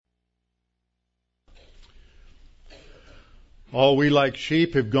All we like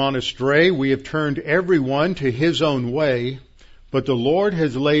sheep have gone astray. We have turned everyone to his own way, but the Lord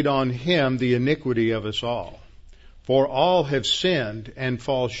has laid on him the iniquity of us all. For all have sinned and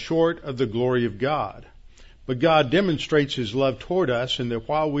fall short of the glory of God. But God demonstrates his love toward us in that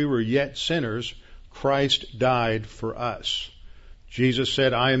while we were yet sinners, Christ died for us. Jesus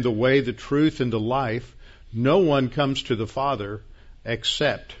said, I am the way, the truth, and the life. No one comes to the Father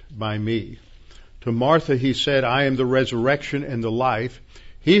except by me. To Martha he said, I am the resurrection and the life.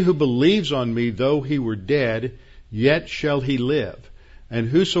 He who believes on me, though he were dead, yet shall he live. And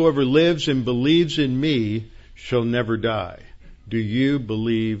whosoever lives and believes in me shall never die. Do you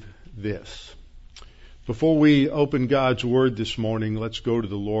believe this? Before we open God's Word this morning, let's go to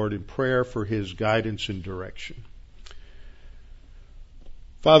the Lord in prayer for his guidance and direction.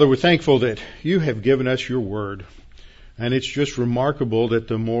 Father, we're thankful that you have given us your Word. And it's just remarkable that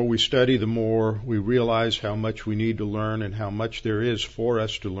the more we study, the more we realize how much we need to learn and how much there is for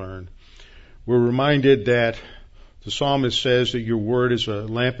us to learn. We're reminded that the psalmist says that your word is a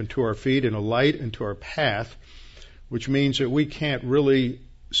lamp unto our feet and a light unto our path, which means that we can't really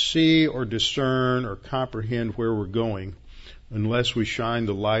see or discern or comprehend where we're going unless we shine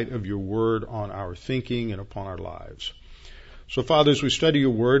the light of your word on our thinking and upon our lives. So, Father, as we study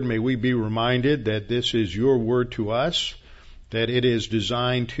your word, may we be reminded that this is your word to us, that it is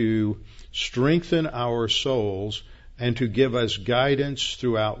designed to strengthen our souls and to give us guidance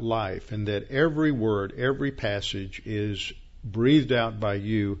throughout life, and that every word, every passage is breathed out by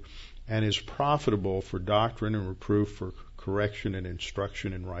you and is profitable for doctrine and reproof, for correction and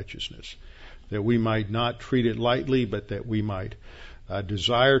instruction in righteousness, that we might not treat it lightly, but that we might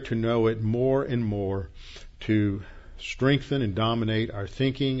desire to know it more and more, to strengthen and dominate our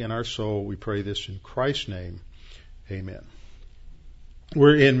thinking and our soul. We pray this in Christ's name. Amen.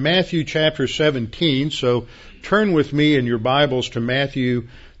 We're in Matthew chapter 17, so turn with me in your Bibles to Matthew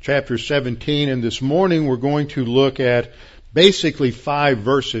chapter 17, and this morning we're going to look at basically 5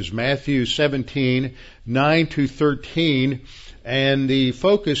 verses, Matthew 17, 9 to 13, and the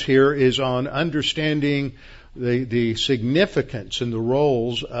focus here is on understanding the significance and the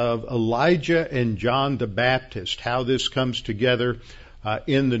roles of Elijah and John the Baptist, how this comes together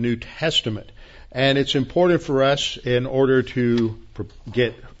in the New Testament. And it's important for us, in order to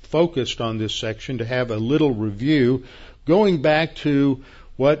get focused on this section, to have a little review going back to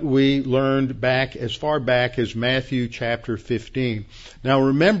what we learned back as far back as Matthew chapter 15. Now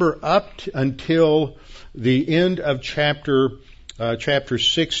remember, until the end of chapter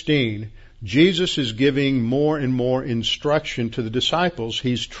 16, Jesus is giving more and more instruction to the disciples.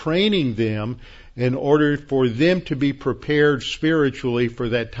 He's training them in order for them to be prepared spiritually for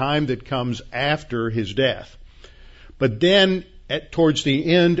that time that comes after his death. But then, towards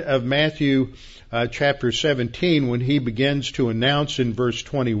the end of Matthew chapter 17, when he begins to announce in verse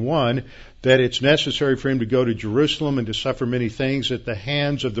 21 that it's necessary for him to go to Jerusalem and to suffer many things at the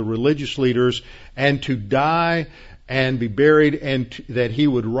hands of the religious leaders and to die and be buried, and that he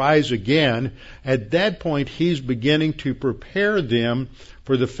would rise again. At that point, he's beginning to prepare them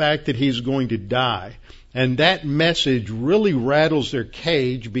for the fact that he's going to die. And that message really rattles their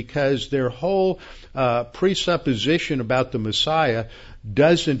cage, because their whole presupposition about the Messiah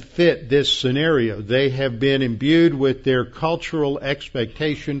doesn't fit this scenario. They have been imbued with their cultural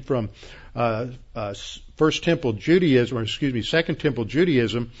expectation from Second Temple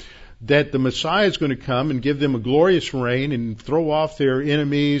Judaism, that the Messiah is going to come and give them a glorious reign and throw off their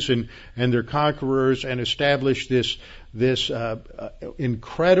enemies and their conquerors and establish this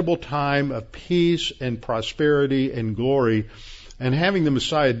incredible time of peace and prosperity and glory. And having the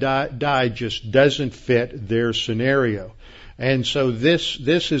Messiah die just doesn't fit their scenario. And so this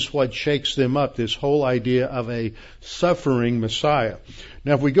is what shakes them up, this whole idea of a suffering Messiah.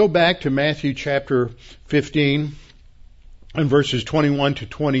 Now, if we go back to Matthew chapter 15, in verses 21 to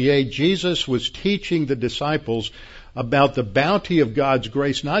 28, Jesus was teaching the disciples about the bounty of God's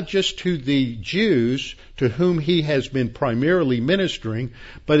grace, not just to the Jews to whom he has been primarily ministering,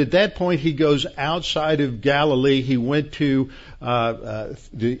 but at that point he goes outside of Galilee. He went to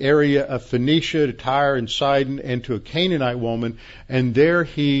the area of Phoenicia, to Tyre and Sidon, and to a Canaanite woman, and there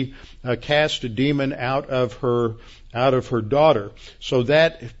he cast a demon out of her daughter. So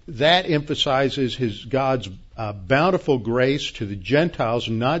that emphasizes God's bountiful grace to the Gentiles,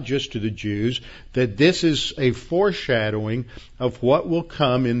 not just to the Jews, that this is a foreshadowing of what will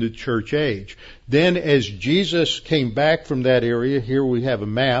come in the church age. Then as Jesus came back from that area, here we have a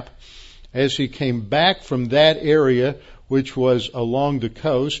map, as he came back from that area, which was along the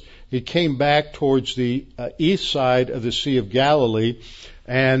coast, he came back towards the east side of the Sea of Galilee,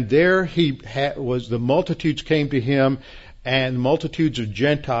 and there the multitudes came to him, and multitudes of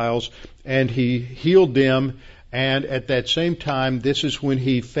Gentiles, and he healed them. And at that same time, this is when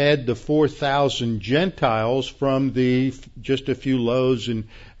he fed the 4,000 Gentiles from just a few loaves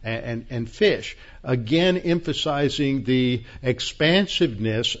and fish. Again, emphasizing the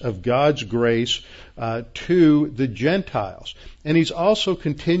expansiveness of God's grace to the Gentiles. And he's also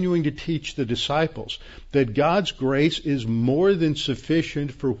continuing to teach the disciples that God's grace is more than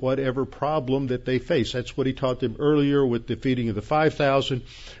sufficient for whatever problem that they face. That's what he taught them earlier with the feeding of the 5,000,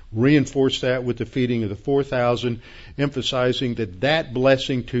 reinforced that with the feeding of the 4,000, emphasizing that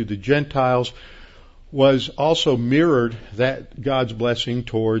blessing to the Gentiles was also mirrored that God's blessing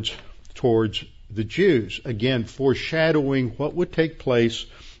towards the Jews, again foreshadowing what would take place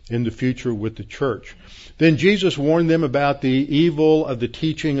in the future with the church. Then Jesus warned them about the evil of the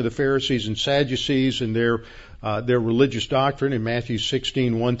teaching of the Pharisees and Sadducees and their religious doctrine in Matthew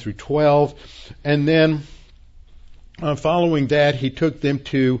 16:1 through 12. And then following that, he took them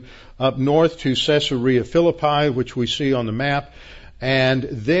up north to Caesarea Philippi, which we see on the map. And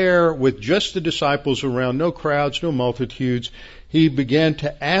there, with just the disciples around, no crowds, no multitudes, he began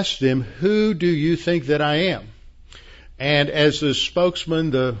to ask them, "Who do you think that I am?" And as the spokesman,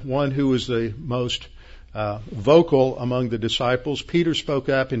 the one who was the most vocal among the disciples, Peter spoke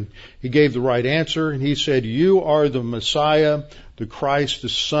up and he gave the right answer. And he said, "You are the Messiah, the Christ, the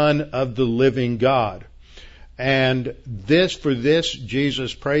Son of the living God." And for this,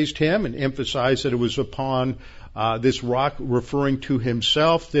 Jesus praised him and emphasized that it was upon this rock, referring to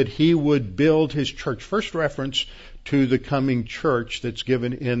himself, that he would build his church. First reference to the coming church that's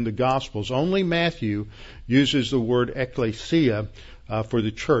given in the Gospels. Only Matthew uses the word ecclesia for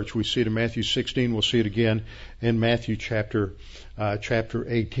the church. We see it in Matthew 16. We'll see it again in Matthew chapter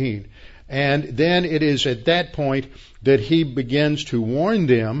 18. And then it is at that point that he begins to warn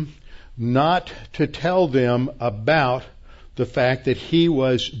them not to tell them about the fact that he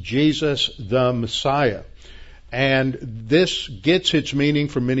was Jesus the Messiah. And this gets its meaning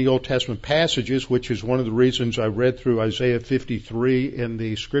from many Old Testament passages, which is one of the reasons I read through Isaiah 53 in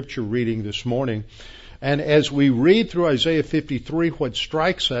the scripture reading this morning. And as we read through Isaiah 53, what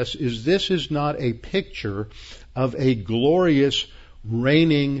strikes us is this is not a picture of a glorious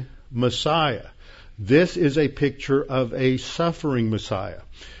reigning Messiah. This is a picture of a suffering Messiah.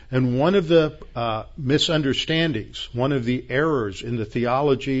 And one of the misunderstandings, one of the errors in the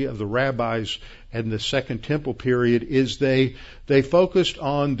theology of the rabbis in the Second Temple period is they focused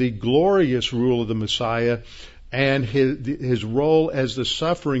on the glorious rule of the Messiah, and his role as the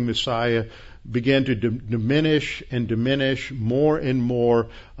suffering Messiah began to diminish and diminish more and more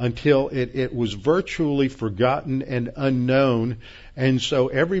until it was virtually forgotten and unknown. And so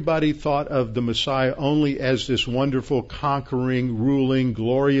everybody thought of the Messiah only as this wonderful, conquering, ruling,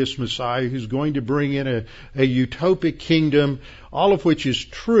 glorious Messiah who's going to bring in a utopic kingdom, all of which is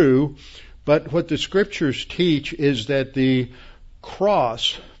true. But what the scriptures teach is that the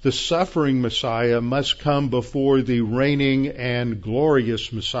cross, the suffering Messiah, must come before the reigning and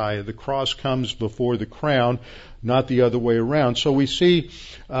glorious Messiah. The cross comes before the crown, not the other way around. So we see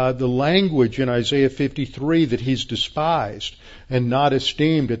the language in Isaiah 53 that he's despised and not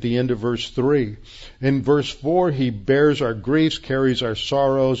esteemed at the end of verse 3. In verse 4, he bears our griefs, carries our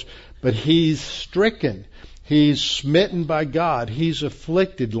sorrows, but he's stricken. He's smitten by God. He's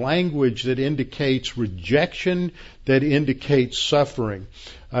afflicted, language that indicates rejection, that indicates suffering.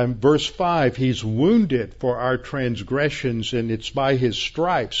 Verse 5, he's wounded for our transgressions, and it's by his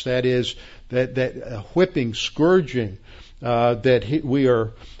stripes, that is, that whipping, scourging, that we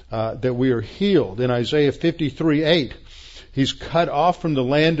are healed. In Isaiah 53:8, he's cut off from the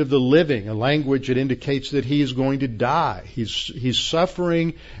land of the living, a language that indicates that he is going to die. He's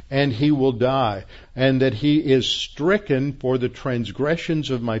suffering and he will die. And that he is stricken for the transgressions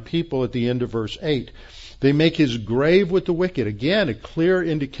of my people at the end of verse 8. They make his grave with the wicked. Again, a clear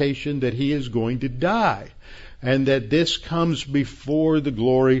indication that he is going to die. And that this comes before the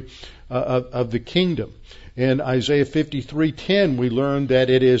glory of the kingdom. In Isaiah 53:10, we learn that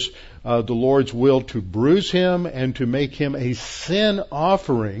it is the Lord's will to bruise him and to make him a sin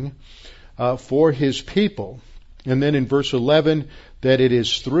offering for his people. And then in verse 11, that it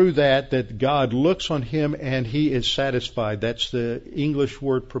is through that God looks on him and he is satisfied. That's the English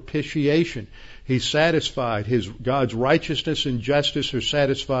word propitiation. He's satisfied. God's righteousness and justice are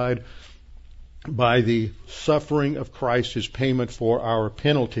satisfied by the suffering of Christ, his payment for our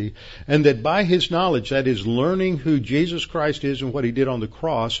penalty, and that by his knowledge, that is, learning who Jesus Christ is and what he did on the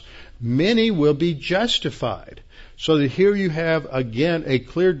cross, many will be justified. So that here you have, again, a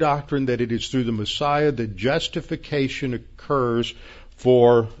clear doctrine that it is through the Messiah that justification occurs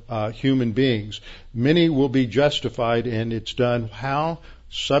for human beings. Many will be justified, and it's done how?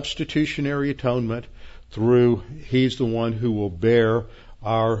 Substitutionary atonement through He's the one who will bear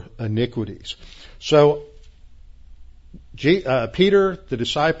our iniquities. So Peter, the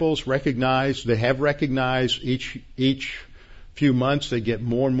disciples have recognized each few months they get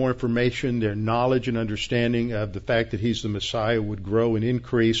more and more information. Their knowledge and understanding of the fact that He's the Messiah would grow and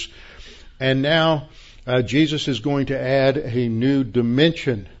increase. And now Jesus is going to add a new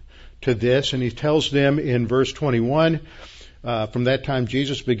dimension to this, and He tells them in verse 21, from that time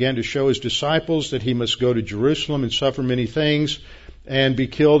Jesus began to show His disciples that He must go to Jerusalem and suffer many things and be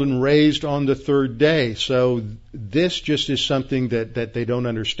killed and raised on the third day. So this just is something that they don't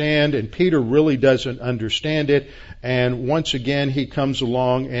understand, and Peter really doesn't understand it. And once again, he comes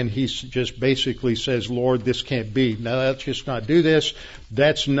along and he just basically says, Lord, this can't be. Now, let's just not do this.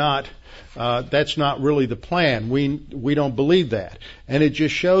 That's not really the plan. We don't believe that. And it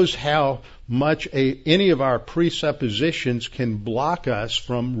just shows how much any of our presuppositions can block us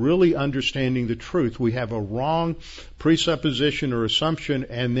from really understanding the truth. We have a wrong presupposition or assumption,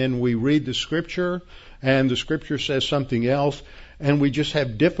 and then we read the Scripture, and the Scripture says something else, and we just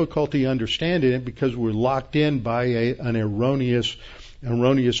have difficulty understanding it because we're locked in by an erroneous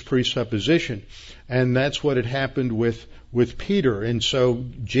presupposition. And that's what had happened with Peter. And so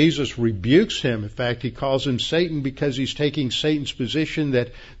Jesus rebukes him. In fact, He calls him Satan because he's taking Satan's position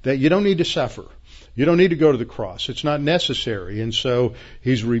that you don't need to suffer. You don't need to go to the cross. It's not necessary. And so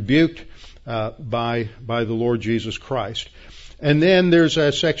he's rebuked by the Lord Jesus Christ. And then there's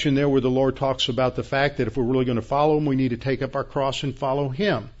a section there where the Lord talks about the fact that if we're really going to follow Him, we need to take up our cross and follow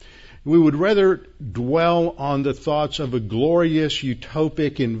Him. We would rather dwell on the thoughts of a glorious,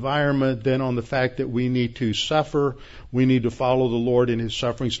 utopic environment than on the fact that we need to suffer. We need to follow the Lord in His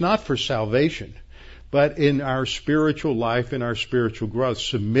sufferings, not for salvation, but in our spiritual life, in our spiritual growth,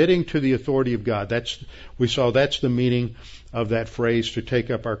 submitting to the authority of God. That's the meaning of that phrase, to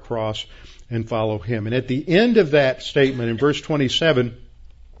take up our cross and follow Him. And at the end of that statement, in verse 27,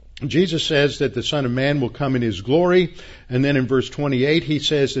 Jesus says that the Son of Man will come in His glory. And then in verse 28, He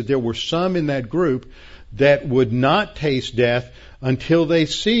says that there were some in that group that would not taste death until they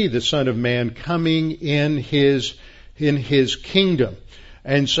see the Son of Man coming in His kingdom.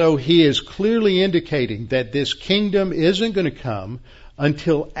 And so He is clearly indicating that this kingdom isn't going to come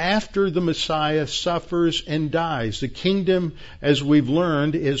until after the Messiah suffers and dies. The kingdom, as we've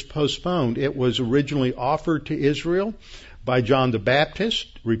learned, is postponed. It was originally offered to Israel by John the Baptist,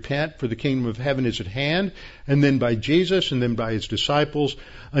 repent for the kingdom of heaven is at hand, and then by Jesus, and then by His disciples,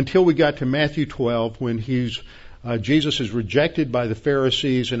 until we got to Matthew 12, when Jesus is rejected by the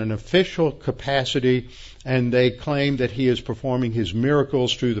Pharisees in an official capacity, and they claim that He is performing His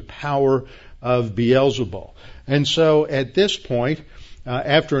miracles through the power of Beelzebul. And so at this point,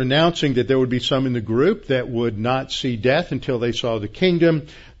 after announcing that there would be some in the group that would not see death until they saw the kingdom,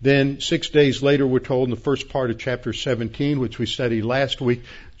 then 6 days later, we're told in the first part of chapter 17, which we studied last week,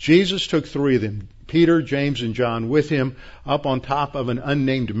 Jesus took 3 of them, Peter, James, and John, with Him up on top of an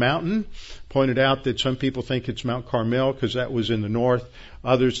unnamed mountain. Pointed out that some people think it's Mount Carmel because that was in the north.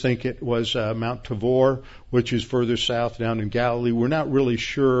 Others think it was Mount Tabor, which is further south down in Galilee. We're not really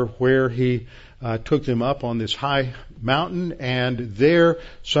sure where He took them up on this high mountain, and there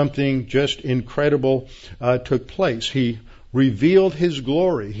something just incredible took place. He revealed His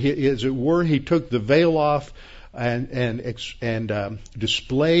glory. As it were, He took the veil off and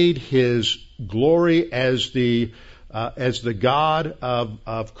displayed His glory as the God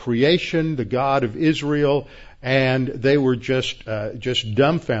of creation, the God of Israel, and they were just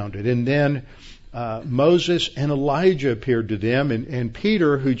dumbfounded. And then Moses and Elijah appeared to them, and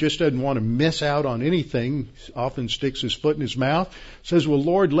Peter, who just doesn't want to miss out on anything, often sticks his foot in his mouth, says, well,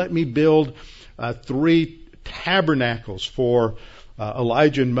 Lord, let me build 3 tabernacles for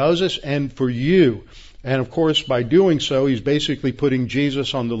Elijah and Moses and for you. And of course, by doing so, he's basically putting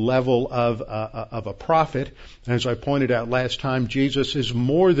Jesus on the level of a prophet. As I pointed out last time, Jesus is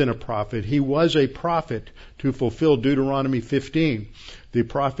more than a prophet. He was a prophet to fulfill Deuteronomy 15, the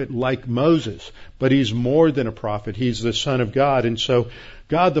prophet like Moses. But he's more than a prophet. He's the Son of God. And so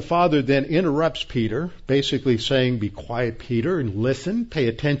God the Father then interrupts Peter, basically saying, be quiet, Peter, and listen, pay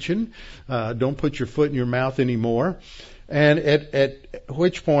attention. Don't put your foot in your mouth anymore. And at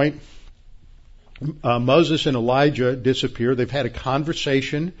which point, Moses and Elijah disappear. They've had a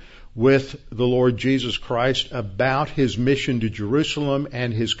conversation with the Lord Jesus Christ about His mission to Jerusalem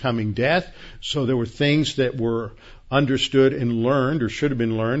and His coming death. So there were things that were understood and learned, or should have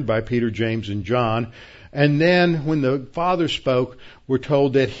been learned, by Peter, James, and John. And then when the Father spoke, we're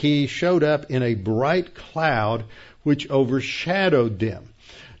told that He showed up in a bright cloud which overshadowed them.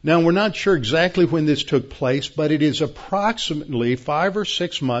 Now, we're not sure exactly when this took place, but it is approximately 5 or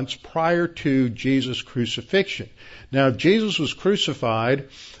 6 months prior to Jesus' crucifixion. Now, if Jesus was crucified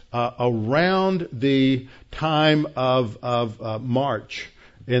around the time of March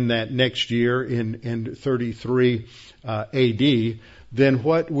in that next year in 33 AD, then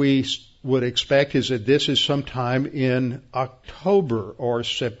what we would expect is that this is sometime in October or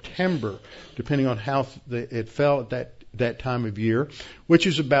September, depending on how it fell at that time of year, which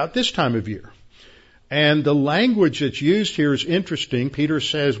is about this time of year. And the language that's used here is interesting. Peter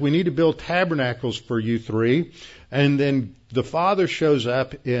says, we need to build tabernacles for you three. And then the Father shows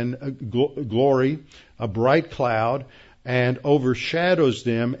up in glory, a bright cloud, and overshadows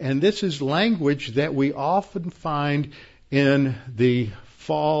them. And this is language that we often find in the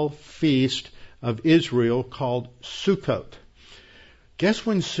fall feast of Israel called Sukkot. Guess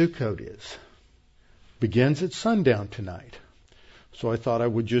when Sukkot is? Begins at sundown tonight. So I thought I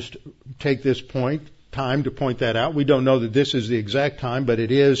would just take this time to point that out. We don't know that this is the exact time, but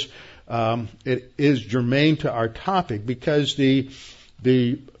it is germane to our topic, because the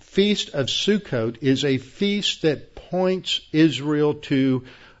Feast of Sukkot is a feast that points Israel to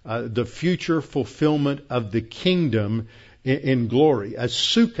the future fulfillment of the kingdom in glory. A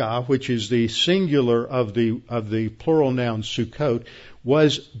sukkah, which is the singular of the plural noun Sukkot,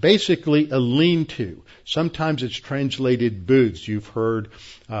 was basically a lean-to. Sometimes it's translated booths. You've heard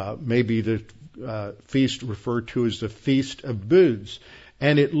maybe the feast referred to as the Feast of Booths.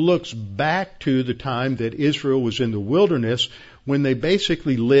 And it looks back to the time that Israel was in the wilderness, when they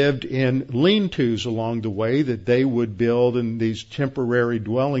basically lived in lean-tos along the way that they would build in these temporary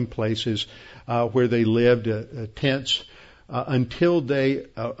dwelling places where they lived, tents, until they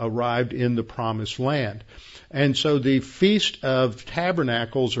arrived in the Promised Land. And so the Feast of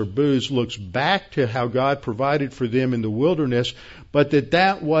Tabernacles or Booths looks back to how God provided for them in the wilderness, but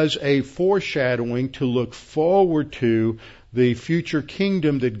that was a foreshadowing to look forward to the future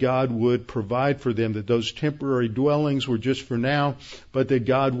kingdom that God would provide for them, that those temporary dwellings were just for now, but that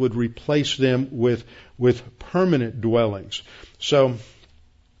God would replace them with permanent dwellings. So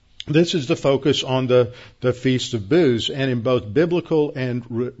this is the focus on the Feast of Booths. And in both biblical and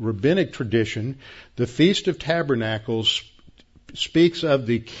rabbinic tradition, the Feast of Tabernacles speaks of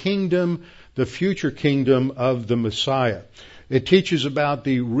the kingdom, the future kingdom of the Messiah. It teaches about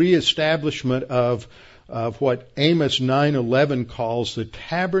the reestablishment of what Amos 9:11 calls the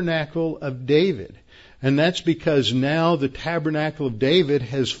tabernacle of David. And that's because now the tabernacle of David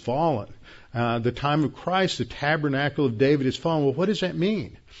has fallen. The time of Christ, the tabernacle of David has fallen. Well, what does that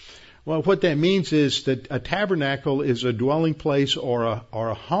mean? Well, what that means is that a tabernacle is a dwelling place or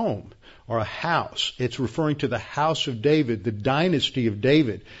a home or a house. It's referring to the house of David. The dynasty of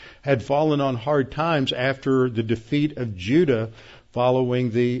David had fallen on hard times after the defeat of Judah following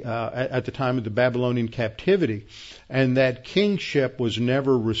at the time of the Babylonian captivity. And that kingship was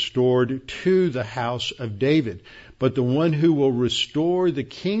never restored to the house of David. But the one who will restore the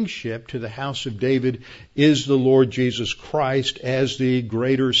kingship to the house of David is the Lord Jesus Christ as the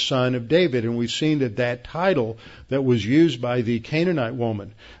greater son of David. And we've seen that title that was used by the Canaanite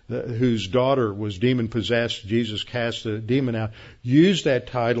woman, whose daughter was demon-possessed, Jesus cast the demon out, used that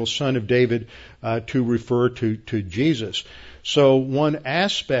title, Son of David, to refer to Jesus. So one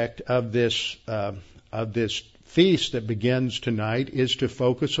aspect of this feast that begins tonight is to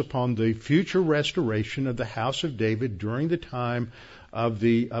focus upon the future restoration of the house of David during the time of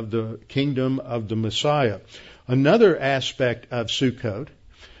the kingdom of the Messiah. Another aspect of Sukkot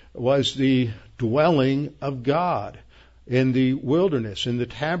was the dwelling of God in the wilderness, in the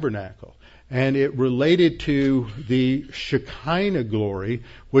tabernacle. And it related to the Shekinah glory,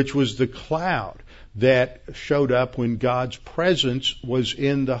 which was the cloud that showed up when God's presence was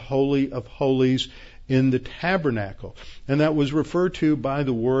in the Holy of Holies in the tabernacle. And that was referred to by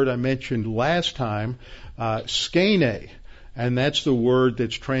the word I mentioned last time, skene. And that's the word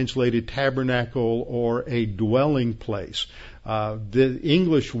that's translated tabernacle or a dwelling place. The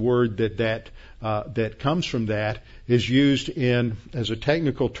English word that comes from that is used as a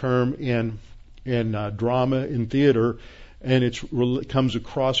technical term in drama, in theater, and it comes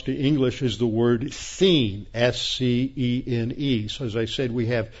across to English as the word scene, S-C-E-N-E. So as I said, we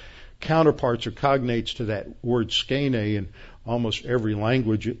have counterparts or cognates to that word skene in almost every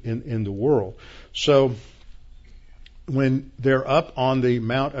language in the world. So when they're up on the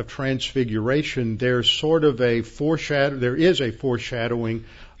Mount of Transfiguration, there's sort of there is a foreshadowing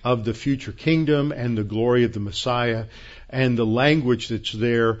of the future kingdom and the glory of the Messiah. And the language that's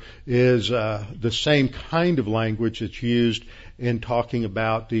there is the same kind of language that's used in talking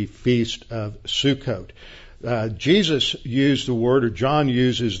about the Feast of Sukkot. Jesus used the word, or John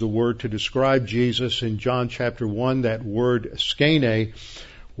uses the word to describe Jesus in John chapter 1, that word skene,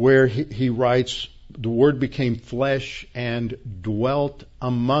 where he writes, the Word became flesh and dwelt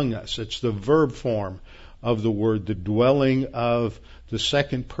among us. It's the verb form of the word, the dwelling of the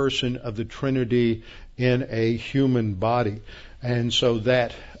second person of the Trinity in a human body. And so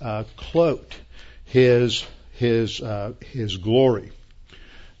that cloaked his glory.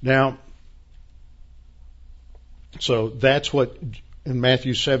 Now, so that's what in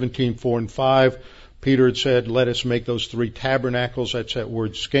Matthew 17:4 and 5, Peter had said, let us make those three tabernacles. That's that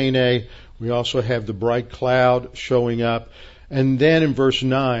word skene. We also have the bright cloud showing up. And then in verse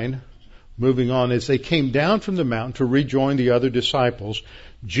 9, moving on, as they came down from the mountain to rejoin the other disciples,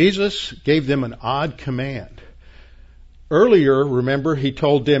 Jesus gave them an odd command. Earlier, remember, he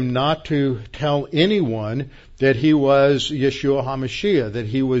told them not to tell anyone that he was Yeshua HaMashiach, that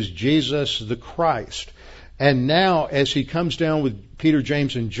he was Jesus the Christ. And now, as he comes down with Peter,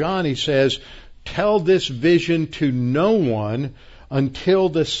 James, and John, he says, tell this vision to no one until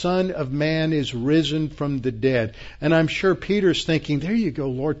the Son of Man is risen from the dead. And I'm sure Peter's thinking, there you go,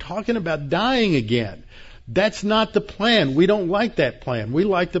 Lord, talking about dying again. That's not the plan. We don't like that plan. We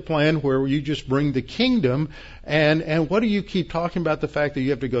like the plan where you just bring the kingdom. And what do you keep talking about? The fact that you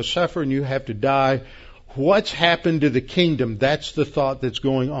have to go suffer and you have to die. What's happened to the kingdom? That's the thought that's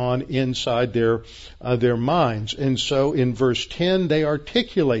going on inside their minds. And so in verse 10, they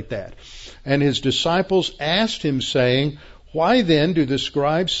articulate that. And his disciples asked him, saying, why then do the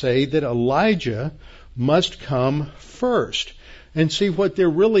scribes say that Elijah must come first? And see, what they're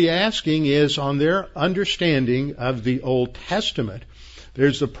really asking is on their understanding of the Old Testament.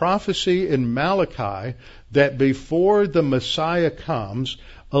 There's the prophecy in Malachi that before the Messiah comes,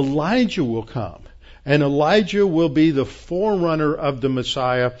 Elijah will come. And Elijah will be the forerunner of the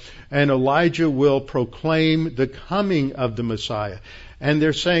Messiah, and Elijah will proclaim the coming of the Messiah. And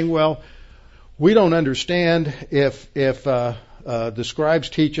they're saying, well, we don't understand if the scribes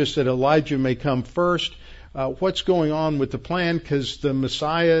teach us that Elijah may come first. What's going on with the plan? Because the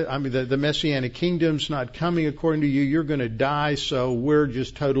Messiah, the Messianic kingdom's not coming according to you. You're going to die, so we're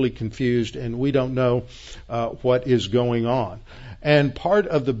just totally confused, and we don't know what is going on. And part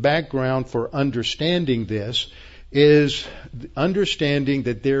of the background for understanding this is understanding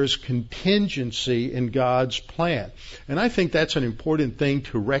that there's contingency in God's plan. And I think that's an important thing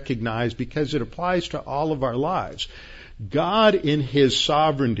to recognize because it applies to all of our lives. God, in His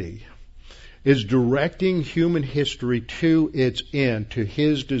sovereignty, is directing human history to its end, to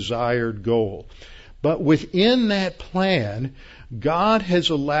His desired goal. But within that plan, God has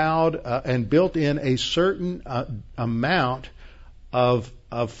allowed and built in a certain amount of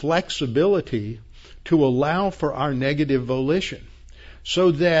flexibility to allow for our negative volition,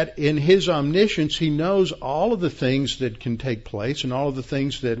 so that in His omniscience He knows all of the things that can take place and all of the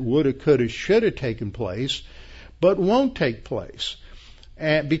things that woulda, coulda, shoulda taken place, but won't take place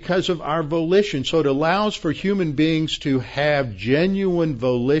because of our volition. So it allows for human beings to have genuine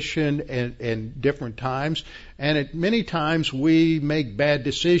volition in different times, and at many times we make bad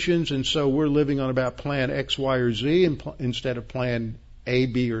decisions, and so we're living on about plan X, Y, or Z instead of plan A,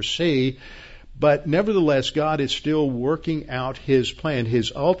 B, or C. But nevertheless, God is still working out His plan.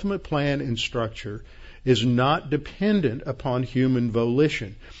 His ultimate plan and structure is not dependent upon human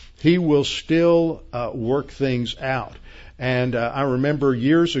volition. He will still work things out. And I remember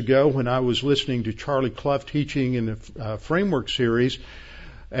years ago when I was listening to Charlie Clough teaching in the Framework series,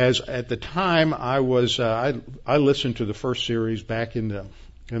 as at the time I listened to the first series back in the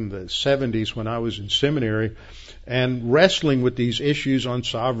 70s when I was in seminary, and wrestling with these issues on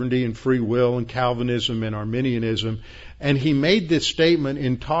sovereignty and free will and Calvinism and Arminianism. And he made this statement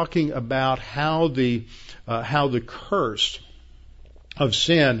in talking about how the curse of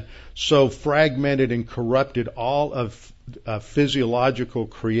sin so fragmented and corrupted all of physiological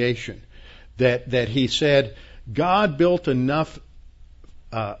creation, that he said God built enough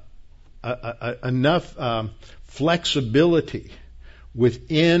flexibility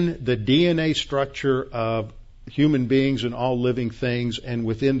within the DNA structure of human beings and all living things, and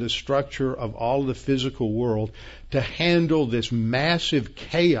within the structure of all the physical world, to handle this massive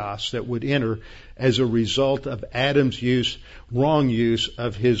chaos that would enter as a result of Adam's wrong use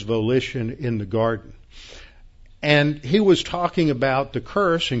of his volition in the garden. And he was talking about the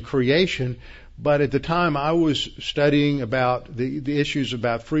curse and creation, but at the time I was studying about the issues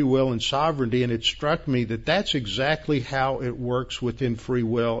about free will and sovereignty, and it struck me that that's exactly how it works within free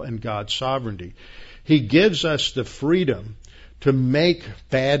will and God's sovereignty. He gives us the freedom to make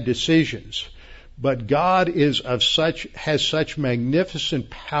bad decisions, But God has such magnificent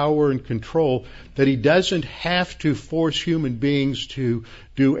power and control that He doesn't have to force human beings to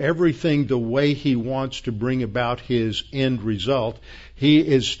do everything the way He wants to bring about His end result. He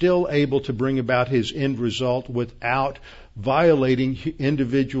is still able to bring about His end result without violating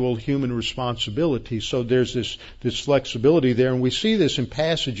individual human responsibility. So there's this flexibility there, and we see this in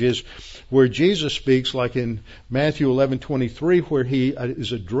passages where Jesus speaks, like in Matthew 11:23, where He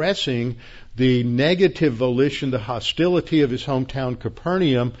is addressing the negative volition, the hostility of His hometown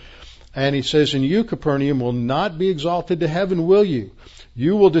Capernaum, and He says, "And you, Capernaum, will not be exalted to heaven, will you?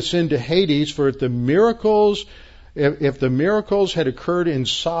 You will descend to Hades, for if the miracles had occurred in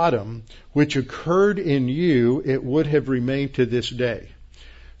Sodom, which occurred in you, it would have remained to this day."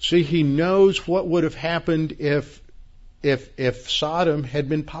 See, He knows what would have happened if Sodom had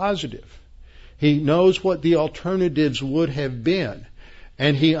been positive. He knows what the alternatives would have been.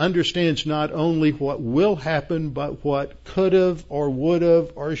 And He understands not only what will happen, but what could have or would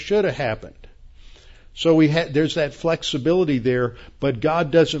have or should have happened. So there's that flexibility there, but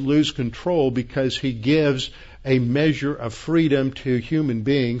God doesn't lose control because He gives a measure of freedom to human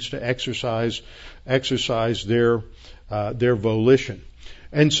beings to exercise their volition.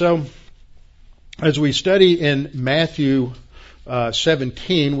 And so, as we study in Matthew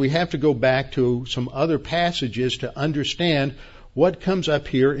 17, we have to go back to some other passages to understand what comes up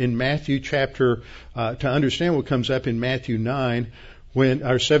here in Matthew to understand what comes up in Matthew 9,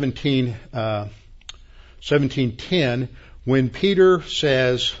 or 17:10, when Peter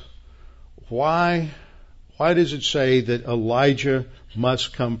says, why does it say that Elijah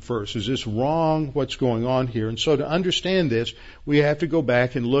must come first? Is this wrong? What's going on here? And so to understand this, we have to go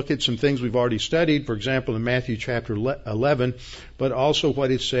back and look at some things we've already studied, for example, in Matthew chapter 11, but also what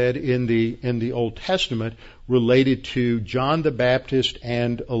is said in the Old Testament related to John the Baptist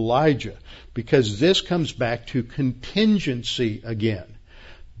and Elijah, because this comes back to contingency again.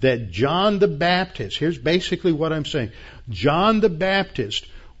 That John the Baptist, here's basically what I'm saying, John the Baptist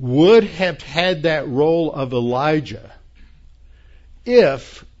would have had that role of Elijah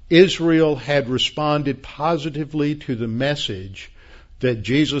if Israel had responded positively to the message that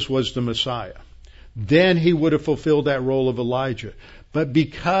Jesus was the Messiah. Then he would have fulfilled that role of Elijah. But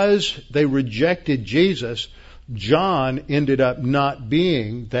because they rejected Jesus, John ended up not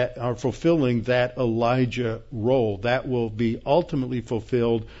being that, or fulfilling that Elijah role. That will be ultimately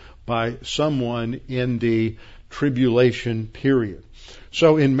fulfilled by someone in the tribulation period.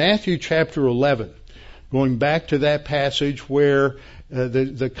 So in Matthew chapter 11, going back to that passage where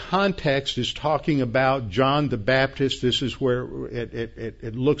the context is talking about John the Baptist. This is where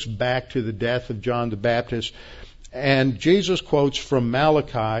it looks back to the death of John the Baptist. And Jesus quotes from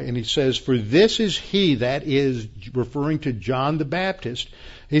Malachi, and He says, "For this is He," that is referring to John the Baptist.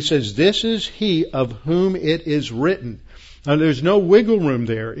 He says, "This is He of whom it is written." Now there's no wiggle room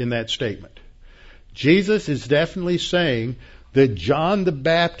there in that statement. Jesus is definitely saying that John the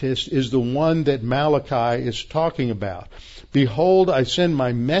Baptist is the one that Malachi is talking about. "Behold, I send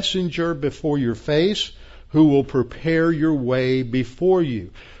my messenger before your face, who will prepare your way before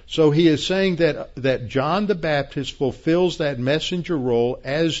you." So he is saying that John the Baptist fulfills that messenger role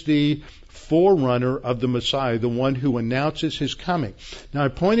as the forerunner of the Messiah, the one who announces His coming. Now, I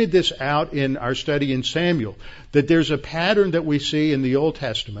pointed this out in our study in Samuel, that there's a pattern that we see in the Old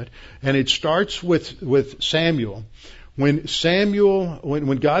Testament, and it starts with Samuel. When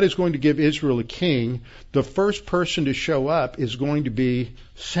God is going to give Israel a king, the first person to show up is going to be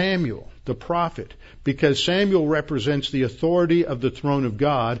Samuel, the prophet, because Samuel represents the authority of the throne of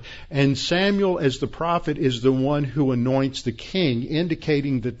God, and Samuel as the prophet is the one who anoints the king,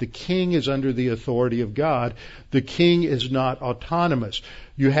 indicating that the king is under the authority of God. The king is not autonomous.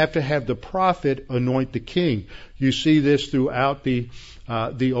 You have to have the prophet anoint the king. You see this throughout the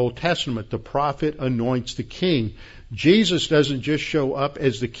Old Testament. The prophet anoints the king. Jesus doesn't just show up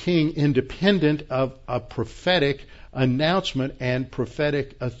as the king independent of a prophetic announcement and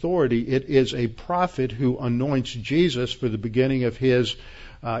prophetic authority. It is a prophet who anoints Jesus for the beginning of his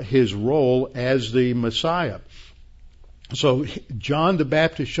role as the Messiah. So John the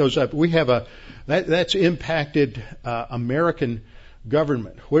Baptist shows up. We have that's impacted American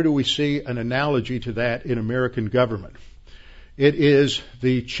government. Where do we see an analogy to that in American government? It is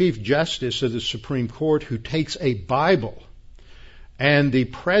the Chief Justice of the Supreme Court who takes a Bible, and the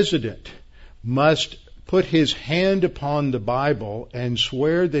President must put his hand upon the Bible and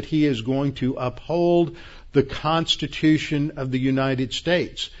swear that he is going to uphold the Constitution of the United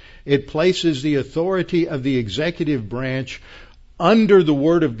States. It places the authority of the executive branch under the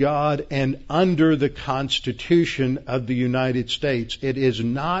Word of God and under the Constitution of the United States. It is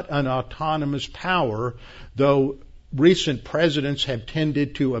not an autonomous power, though recent presidents have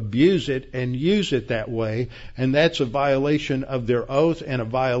tended to abuse it and use it that way, and that's a violation of their oath and a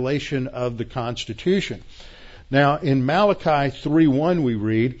violation of the Constitution. Now, in Malachi 3:1 we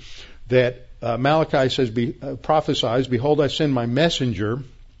read that Malachi says, prophesies, "Behold, I send my messenger,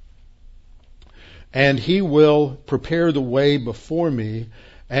 and he will prepare the way before me,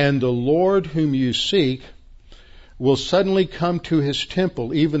 and the Lord whom you seek will suddenly come to his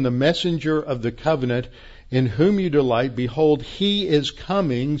temple, even the messenger of the covenant in whom you delight. Behold, he is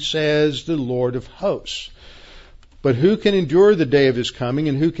coming, says the Lord of hosts. But who can endure the day of his coming,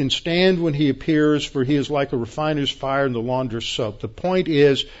 and who can stand when he appears? For he is like a refiner's fire and the launderer's soap." The point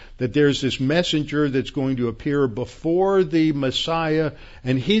is that there's this messenger that's going to appear before the Messiah,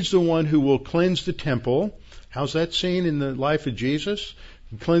 and he's the one who will cleanse the temple. How's that seen in the life of Jesus?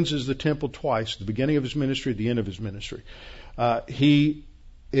 He cleanses the temple twice, the beginning of his ministry, the end of his ministry.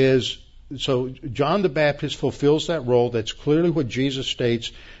 So John the Baptist fulfills that role. That's clearly what Jesus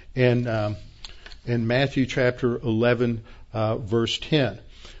states in Matthew chapter 11, verse 10.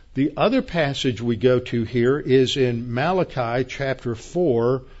 The other passage we go to here is in Malachi chapter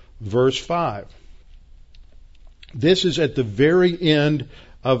 4, verse 5. This is at the very end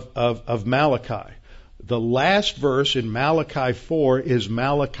of Malachi. The last verse in Malachi 4 is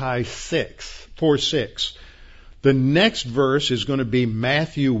Malachi 4:6. The next verse is going to be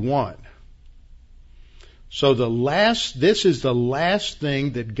Matthew 1. So this is the last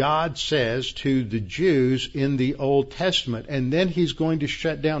thing that God says to the Jews in the Old Testament. And then he's going to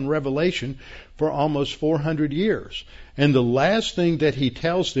shut down Revelation for almost 400 years. And the last thing that he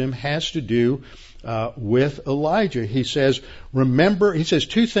tells them has to do with Elijah. He says, he says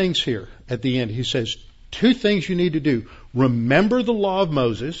two things here at the end. He says, two things you need to do. Remember the law of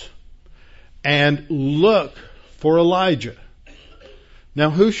Moses and look for Elijah. Now,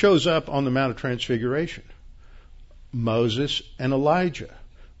 who shows up on the Mount of Transfiguration? Moses and Elijah.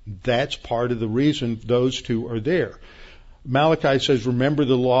 That's part of the reason those two are there. Malachi says, remember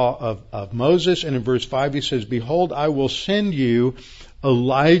the law of Moses, and in verse 5 he says, "Behold, I will send you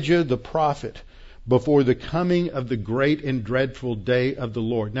Elijah the prophet before the coming of the great and dreadful day of the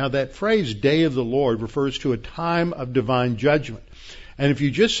Lord." Now that phrase, day of the Lord, refers to a time of divine judgment. And if you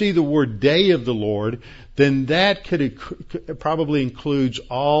just see the word day of the Lord, then that probably includes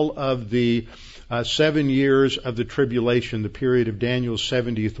all of the 7 years of the tribulation, the period of Daniel's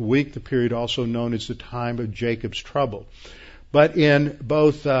 70th week, the period also known as the time of Jacob's trouble. But in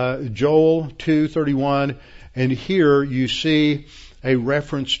both Joel 2:31 and here you see a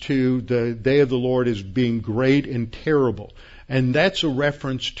reference to the day of the Lord as being great and terrible. And that's a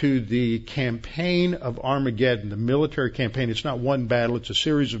reference to the campaign of Armageddon, the military campaign. It's not one battle, it's a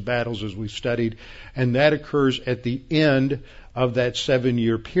series of battles as we've studied, and that occurs at the end of that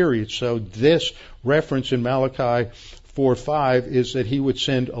 7-year period. So this reference in Malachi 4:5 is that he would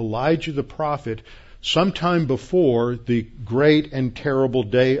send Elijah the prophet sometime before the great and terrible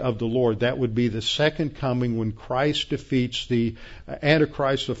day of the Lord. That would be the second coming when Christ defeats the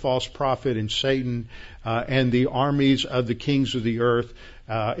Antichrist, the false prophet, and Satan, and the armies of the kings of the earth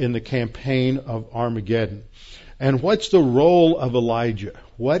in the campaign of Armageddon. And what's the role of Elijah?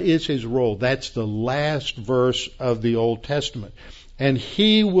 What is his role? That's the last verse of the Old Testament. "And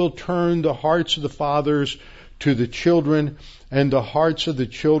he will turn the hearts of the fathers to the children, and the hearts of the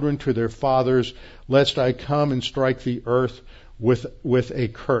children to their fathers, lest I come and strike the earth with a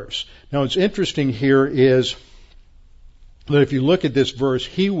curse." Now what's interesting here is that if you look at this verse,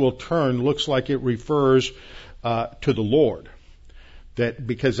 "he will turn" looks like it refers to the Lord.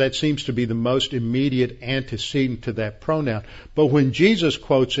 Because that seems to be the most immediate antecedent to that pronoun. But when Jesus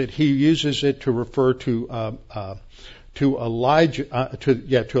quotes it, he uses it to refer to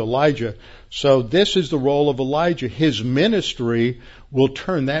Elijah. So this is the role of Elijah. His ministry will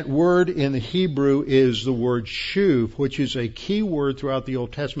turn. That word in the Hebrew is the word shuv, which is a key word throughout the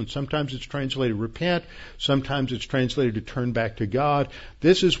Old Testament. Sometimes it's translated repent. Sometimes it's translated to turn back to God.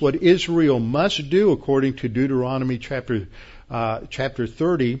 This is what Israel must do according to Deuteronomy chapter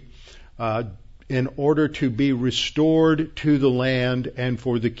 30, in order to be restored to the land and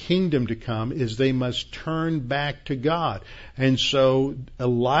for the kingdom to come, is they must turn back to God. And so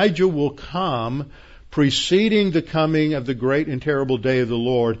Elijah will come preceding the coming of the great and terrible day of the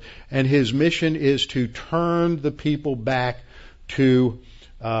Lord, and his mission is to turn the people back to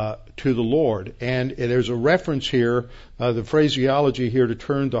the Lord. And there's a reference here, the phraseology here, to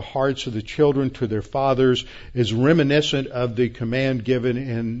turn the hearts of the children to their fathers, is reminiscent of the command given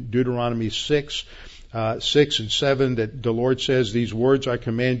in Deuteronomy 6 6 and 7, that the Lord says, "These words I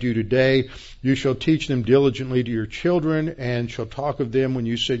command you today, you shall teach them diligently to your children, and shall talk of them when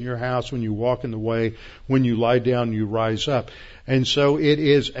you sit in your house, when you walk in the way, when you lie down, you rise up." And so it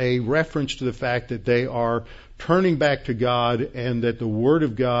is a reference to the fact that they are turning back to God, and that the Word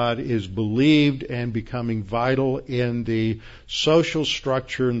of God is believed and becoming vital in the social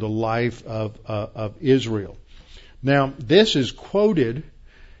structure and the life of Israel. Now, this is quoted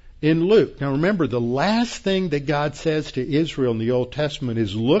in Luke. Now remember, the last thing that God says to Israel in the Old Testament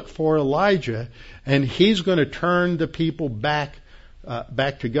is, look for Elijah, and he's going to turn the people back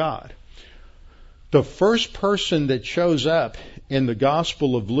to God. The first person that shows up in the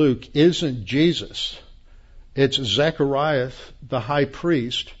Gospel of Luke isn't Jesus. It's Zechariah, the high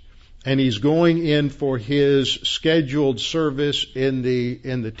priest, and he's going in for his scheduled service in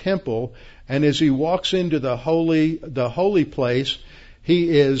the temple. And as he walks into the holy place, he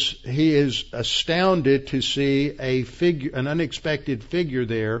is astounded to see an unexpected figure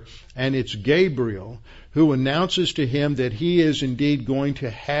there, and it's Gabriel, who announces to him that he is indeed going to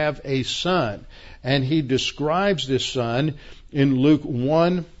have a son. And he describes this son in Luke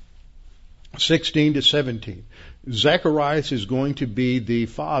 1:16 to 17. Zacharias is going to be the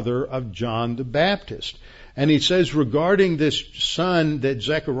father of John the Baptist. And he says regarding this son that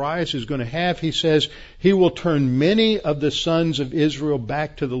Zacharias is going to have, he says, he will turn many of the sons of Israel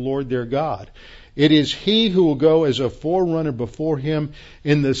back to the Lord their God. It is he who will go as a forerunner before him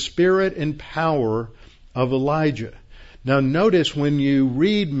in the spirit and power of Elijah. Now notice when you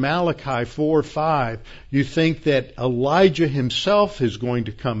read Malachi 4:5, you think that Elijah himself is going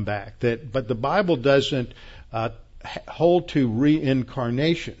to come back. But the Bible doesn't hold to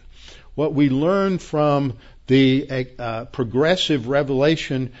reincarnation. What we learn from the progressive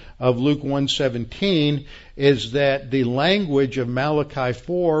revelation of Luke 1:17 is that the language of Malachi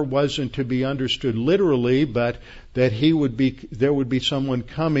 4 wasn't to be understood literally, but that there would be someone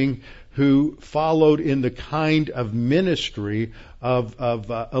coming who followed in the kind of ministry of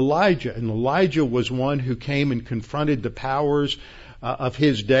Elijah. And Elijah was one who came and confronted the powers of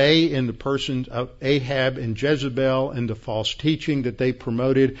his day in the persons of Ahab and Jezebel and the false teaching that they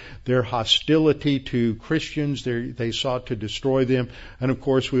promoted, their hostility to Christians. They sought to destroy them. And of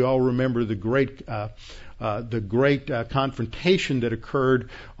course, we all remember the great confrontation that occurred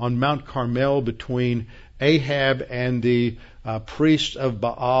on Mount Carmel between Ahab and the priests of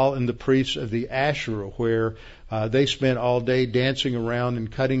Baal and the priests of the Asherah, where they spent all day dancing around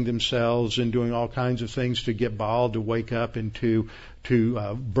and cutting themselves and doing all kinds of things to get Baal to wake up and to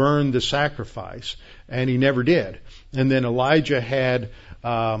burn the sacrifice, and he never did. And then Elijah had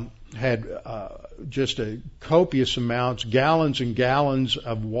just a copious amounts, gallons and gallons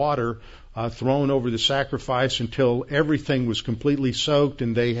of water thrown over the sacrifice until everything was completely soaked,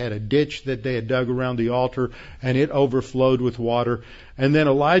 and they had a ditch that they had dug around the altar, and it overflowed with water. And then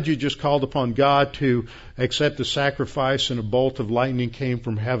Elijah just called upon God to accept the sacrifice, and a bolt of lightning came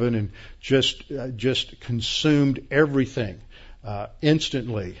from heaven and just consumed everything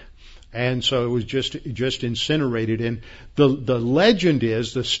instantly. And so it was just incinerated. And the legend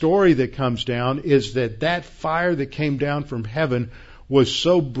is, the story that comes down is that fire that came down from heaven was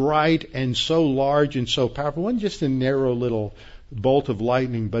so bright and so large and so powerful. It wasn't just a narrow little bolt of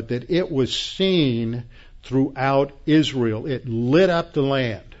lightning, but that it was seen throughout Israel. It lit up the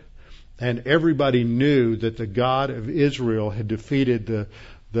land, and everybody knew that the God of Israel had defeated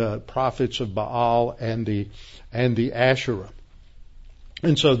the prophets of Baal and the Asherah.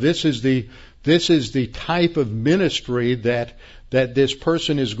 And so this is the type of ministry that this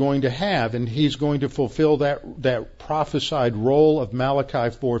person is going to have, and he's going to fulfill that prophesied role of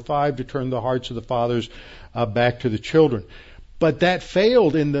Malachi 4:5 to turn the hearts of the fathers back to the children. But that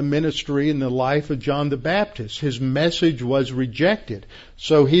failed in the ministry and the life of John the Baptist. His message was rejected.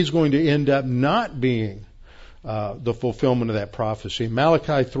 So he's going to end up not being the fulfillment of that prophecy.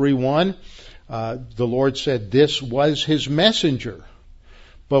 Malachi 3:1, the Lord said this was his messenger.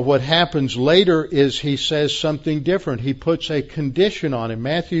 But what happens later is he says something different. He puts a condition on it.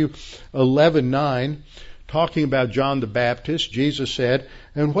 Matthew 11:9, talking about John the Baptist, Jesus said,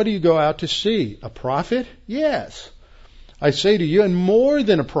 "And what do you go out to see? A prophet? Yes. I say to you, and more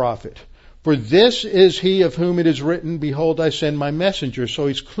than a prophet. For this is he of whom it is written, Behold, I send my messenger." So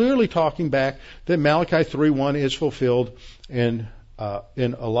he's clearly talking back that Malachi 3:1 is fulfilled in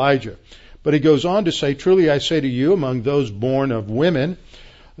Elijah. But he goes on to say, "Truly I say to you, among those born of women,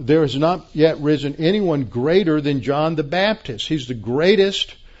 there has not yet risen anyone greater than John the Baptist." He's the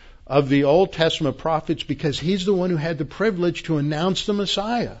greatest of the Old Testament prophets because he's the one who had the privilege to announce the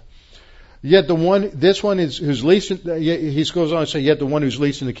Messiah. Yet the one, this one is who's least. He goes on to say, yet the one who's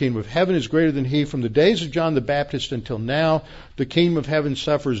least in the kingdom of heaven is greater than he. From the days of John the Baptist until now, the kingdom of heaven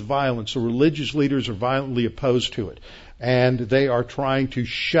suffers violence. The religious leaders are violently opposed to it, and they are trying to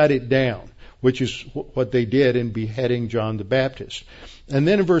shut it down, which is what they did in beheading John the Baptist. And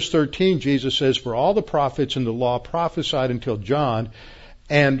then in verse 13, Jesus says, for all the prophets and the law prophesied until John.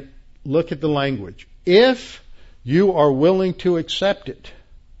 And look at the language. If you are willing to accept it.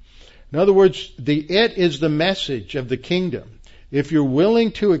 In other words, it is the message of the kingdom. If you're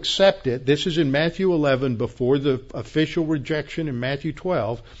willing to accept it, this is in Matthew 11 before the official rejection in Matthew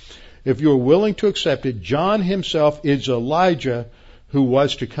 12. If you're willing to accept it, John himself is Elijah who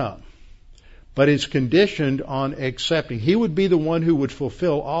was to come. But it's conditioned on accepting. He would be the one who would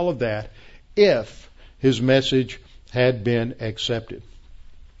fulfill all of that if his message had been accepted.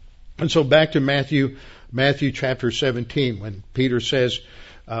 And so back to Matthew chapter 17, when Peter says,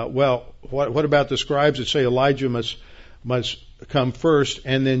 what about the scribes that say Elijah must come first?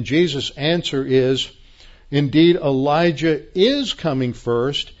 And then Jesus' answer is, indeed, Elijah is coming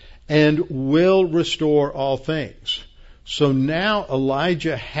first and will restore all things. So now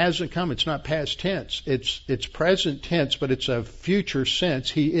Elijah hasn't come. It's not past tense. It's present tense, but it's a future sense.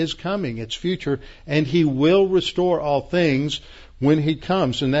 He is coming. It's future, and he will restore all things when he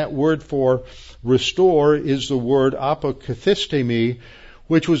comes. And that word for restore is the word apokathistemi,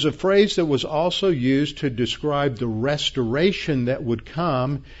 which was a phrase that was also used to describe the restoration that would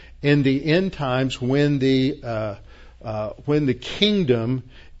come in the end times when the kingdom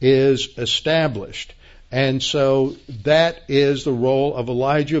is established. And so that is the role of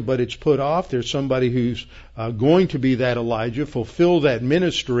Elijah, but it's put off. There's somebody who's going to be that Elijah, fulfill that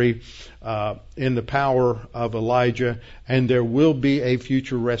ministry in the power of Elijah, and there will be a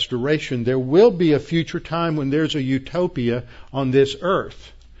future restoration. There will be a future time when there's a utopia on this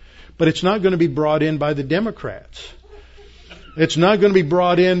earth. But it's not going to be brought in by the Democrats. It's not going to be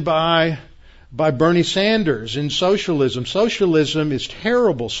brought in by Bernie Sanders in socialism. Socialism is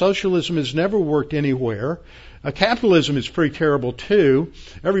terrible. Socialism has never worked anywhere. Capitalism is pretty terrible too.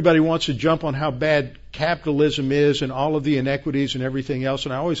 Everybody wants to jump on how bad capitalism is and all of the inequities and everything else.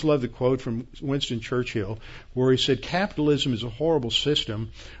 And I always love the quote from Winston Churchill where he said, capitalism is a horrible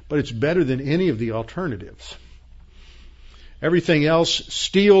system, but it's better than any of the alternatives. Everything else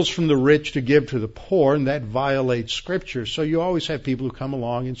steals from the rich to give to the poor, and that violates Scripture. So you always have people who come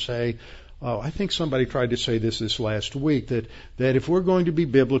along and say, oh, I think somebody tried to say this last week, that if we're going to be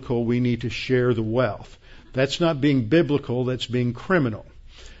biblical, we need to share the wealth. That's not being biblical, that's being criminal.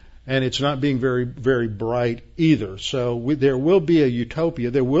 And it's not being very, very bright either. So there will be a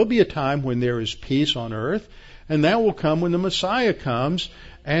utopia. There will be a time when there is peace on earth, and that will come when the Messiah comes,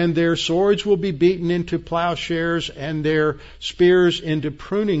 and their swords will be beaten into plowshares and their spears into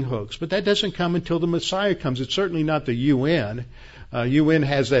pruning hooks. But that doesn't come until the Messiah comes. It's certainly not the UN. UN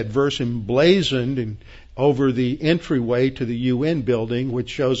has that verse emblazoned over the entryway to the UN building, which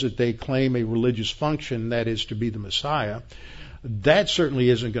shows that they claim a religious function, that is to be the Messiah. That certainly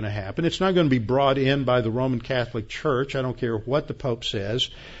isn't going to happen. It's not going to be brought in by the Roman Catholic Church. I don't care what the Pope says.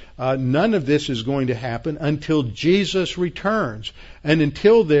 None of this is going to happen until Jesus returns. And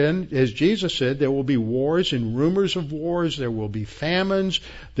until then, as Jesus said, there will be wars and rumors of wars. There will be famines.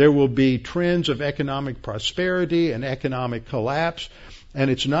 There will be trends of economic prosperity and economic collapse. And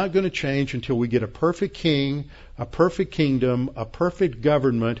it's not going to change until we get a perfect king, a perfect kingdom, a perfect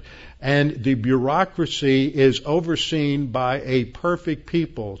government, and the bureaucracy is overseen by a perfect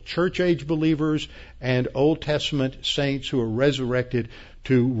people, church-age believers and Old Testament saints who are resurrected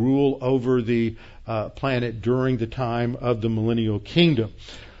to rule over the planet during the time of the millennial kingdom.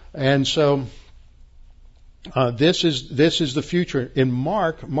 And so this is the future. In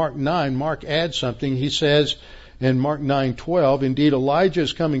Mark 9, Mark adds something. He says in Mark 9:12, indeed Elijah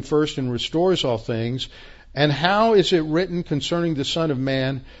is coming first and restores all things. And how is it written concerning the Son of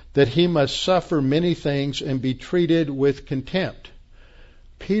Man that he must suffer many things and be treated with contempt?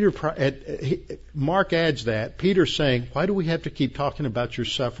 Mark adds that. Peter's saying, why do we have to keep talking about your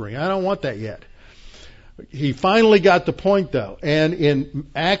suffering? I don't want that yet. He finally got the point, though. And in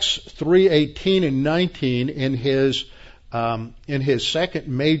Acts 3:18 and 19, in his second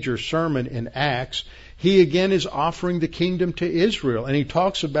major sermon in Acts, he again is offering the kingdom to Israel, and he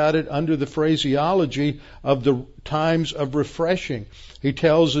talks about it under the phraseology of the times of refreshing. He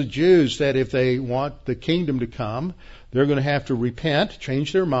tells the Jews that if they want the kingdom to come, they're going to have to repent,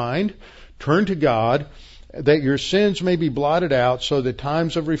 change their mind, turn to God, that your sins may be blotted out so that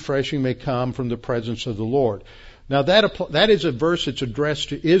times of refreshing may come from the presence of the Lord. Now that is a verse that's addressed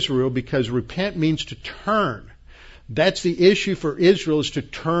to Israel because repent means to turn. That's the issue for Israel, is to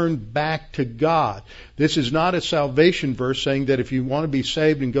turn back to God. This is not a salvation verse saying that if you want to be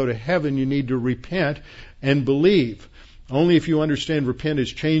saved and go to heaven, you need to repent and believe. Only if you understand repent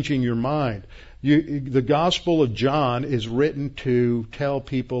is changing your mind. The Gospel of John is written to tell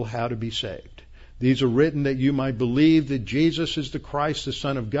people how to be saved. These are written that you might believe that Jesus is the Christ, the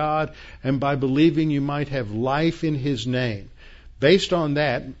Son of God, and by believing you might have life in His name. Based on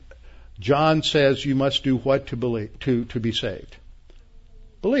that, John says you must do what to believe, to be saved?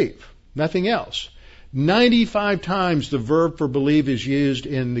 Believe. Nothing else. 95 times the verb for believe is used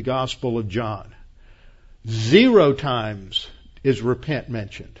in the Gospel of John. 0 times is repent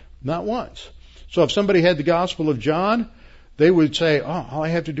mentioned. Not once. So if somebody had the Gospel of John, they would say, all I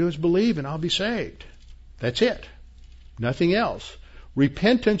have to do is believe and I'll be saved. That's it. Nothing else.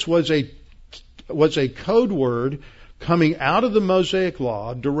 Repentance was a code word coming out of the Mosaic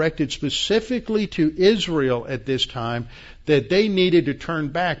Law, directed specifically to Israel at this time, that they needed to turn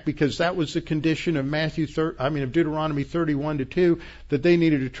back, because that was the condition of Deuteronomy 31:2, that they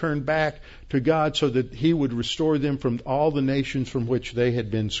needed to turn back to God so that He would restore them from all the nations from which they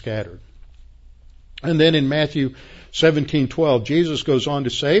had been scattered. And then in Matthew 17:12, Jesus goes on to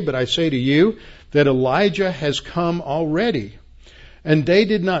say, "But I say to you that Elijah has come already, and they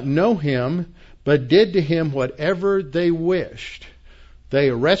did not know him, but did to him whatever they wished." They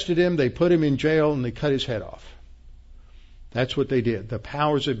arrested him, they put him in jail, and they cut his head off. That's what they did. The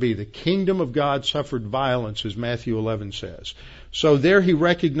powers that be. The kingdom of God suffered violence, as Matthew 11 says. So there he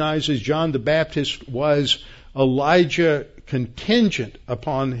recognizes John the Baptist was Elijah contingent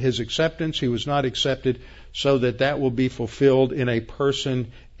upon his acceptance. He was not accepted, so that will be fulfilled in a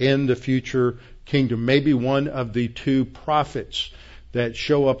person in the future kingdom. Maybe one of the 2 prophets that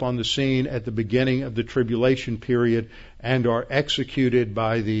show up on the scene at the beginning of the tribulation period and are executed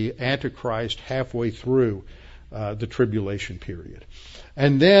by the Antichrist halfway through the tribulation period.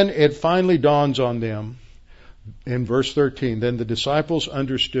 And then it finally dawns on them in verse 13, "Then the disciples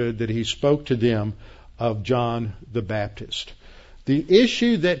understood that he spoke to them of John the Baptist." The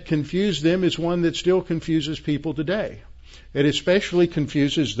issue that confused them is one that still confuses people today. It especially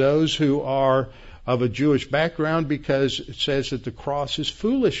confuses those who are of a Jewish background, because it says that the cross is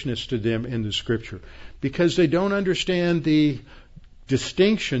foolishness to them in the Scripture, because they don't understand the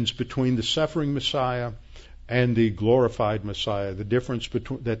distinctions between the suffering Messiah and the glorified Messiah, the difference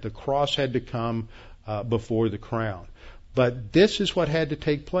between that the cross had to come before the crown. But this is what had to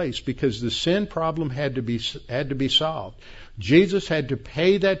take place, because the sin problem had to be solved. Jesus had to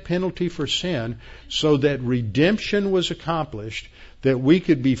pay that penalty for sin so that redemption was accomplished, that we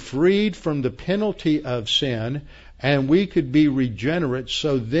could be freed from the penalty of sin and we could be regenerate,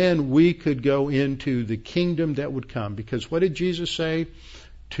 so then we could go into the kingdom that would come. Because what did Jesus say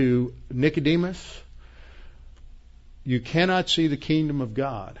to Nicodemus? You cannot see the kingdom of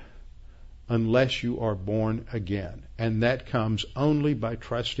God unless you are born again. And that comes only by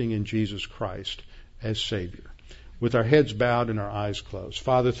trusting in Jesus Christ as Savior. With our heads bowed and our eyes closed.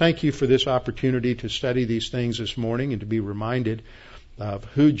 Father, thank you for this opportunity to study these things this morning and to be reminded of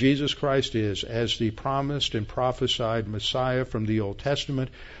who Jesus Christ is as the promised and prophesied Messiah from the Old Testament,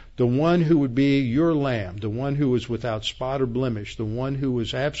 the one who would be your Lamb, the one who was without spot or blemish, the one who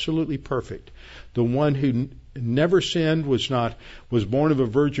was absolutely perfect, the one who never sinned, was born of a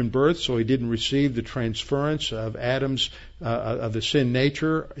virgin birth, so he didn't receive the transference of of the sin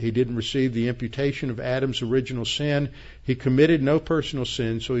nature. He didn't receive the imputation of Adam's original sin. He committed no personal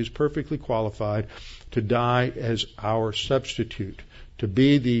sin, so he's perfectly qualified to die as our substitute, to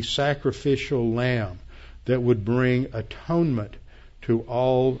be the sacrificial lamb that would bring atonement to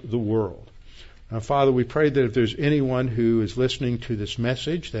all the world. Now, Father, we pray that if there's anyone who is listening to this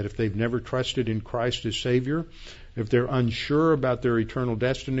message, that if they've never trusted in Christ as Savior, if they're unsure about their eternal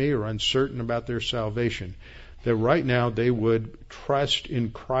destiny or uncertain about their salvation, that right now they would trust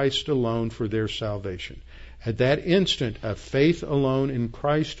in Christ alone for their salvation. At that instant of faith alone in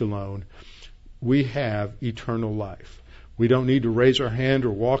Christ alone, we have eternal life. We don't need to raise our hand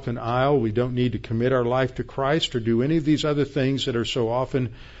or walk an aisle. We don't need to commit our life to Christ or do any of these other things that are so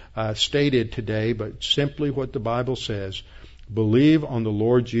often stated today, but simply what the Bible says: believe on the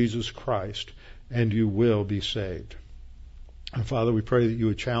Lord Jesus Christ and you will be saved. And Father, we pray that you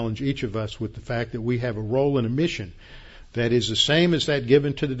would challenge each of us with the fact that we have a role and a mission that is the same as that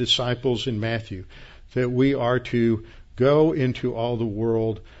given to the disciples in Matthew, that we are to go into all the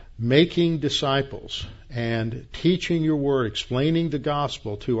world making disciples and teaching your word, explaining the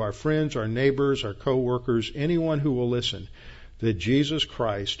gospel to our friends, our neighbors, our co-workers, anyone who will listen, that Jesus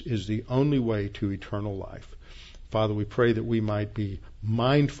Christ is the only way to eternal life. Father, we pray that we might be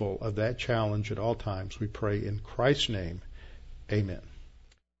mindful of that challenge at all times. We pray in Christ's name. Amen.